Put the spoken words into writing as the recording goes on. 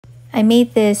I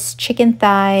made this chicken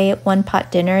thigh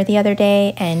one-pot dinner the other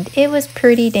day, and it was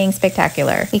pretty dang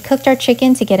spectacular. We cooked our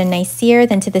chicken to get a nice sear,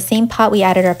 then to the same pot we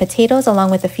added our potatoes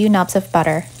along with a few knobs of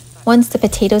butter. Once the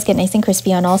potatoes get nice and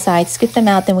crispy on all sides, scoop them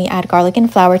out, then we add garlic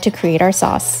and flour to create our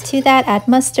sauce. To that, add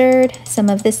mustard, some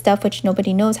of this stuff which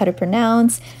nobody knows how to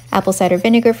pronounce, apple cider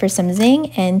vinegar for some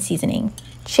zing, and seasoning.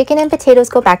 Chicken and potatoes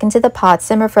go back into the pot,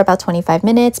 simmer for about 25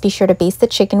 minutes. Be sure to baste the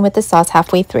chicken with the sauce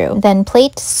halfway through. Then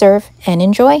plate, serve, and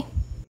enjoy.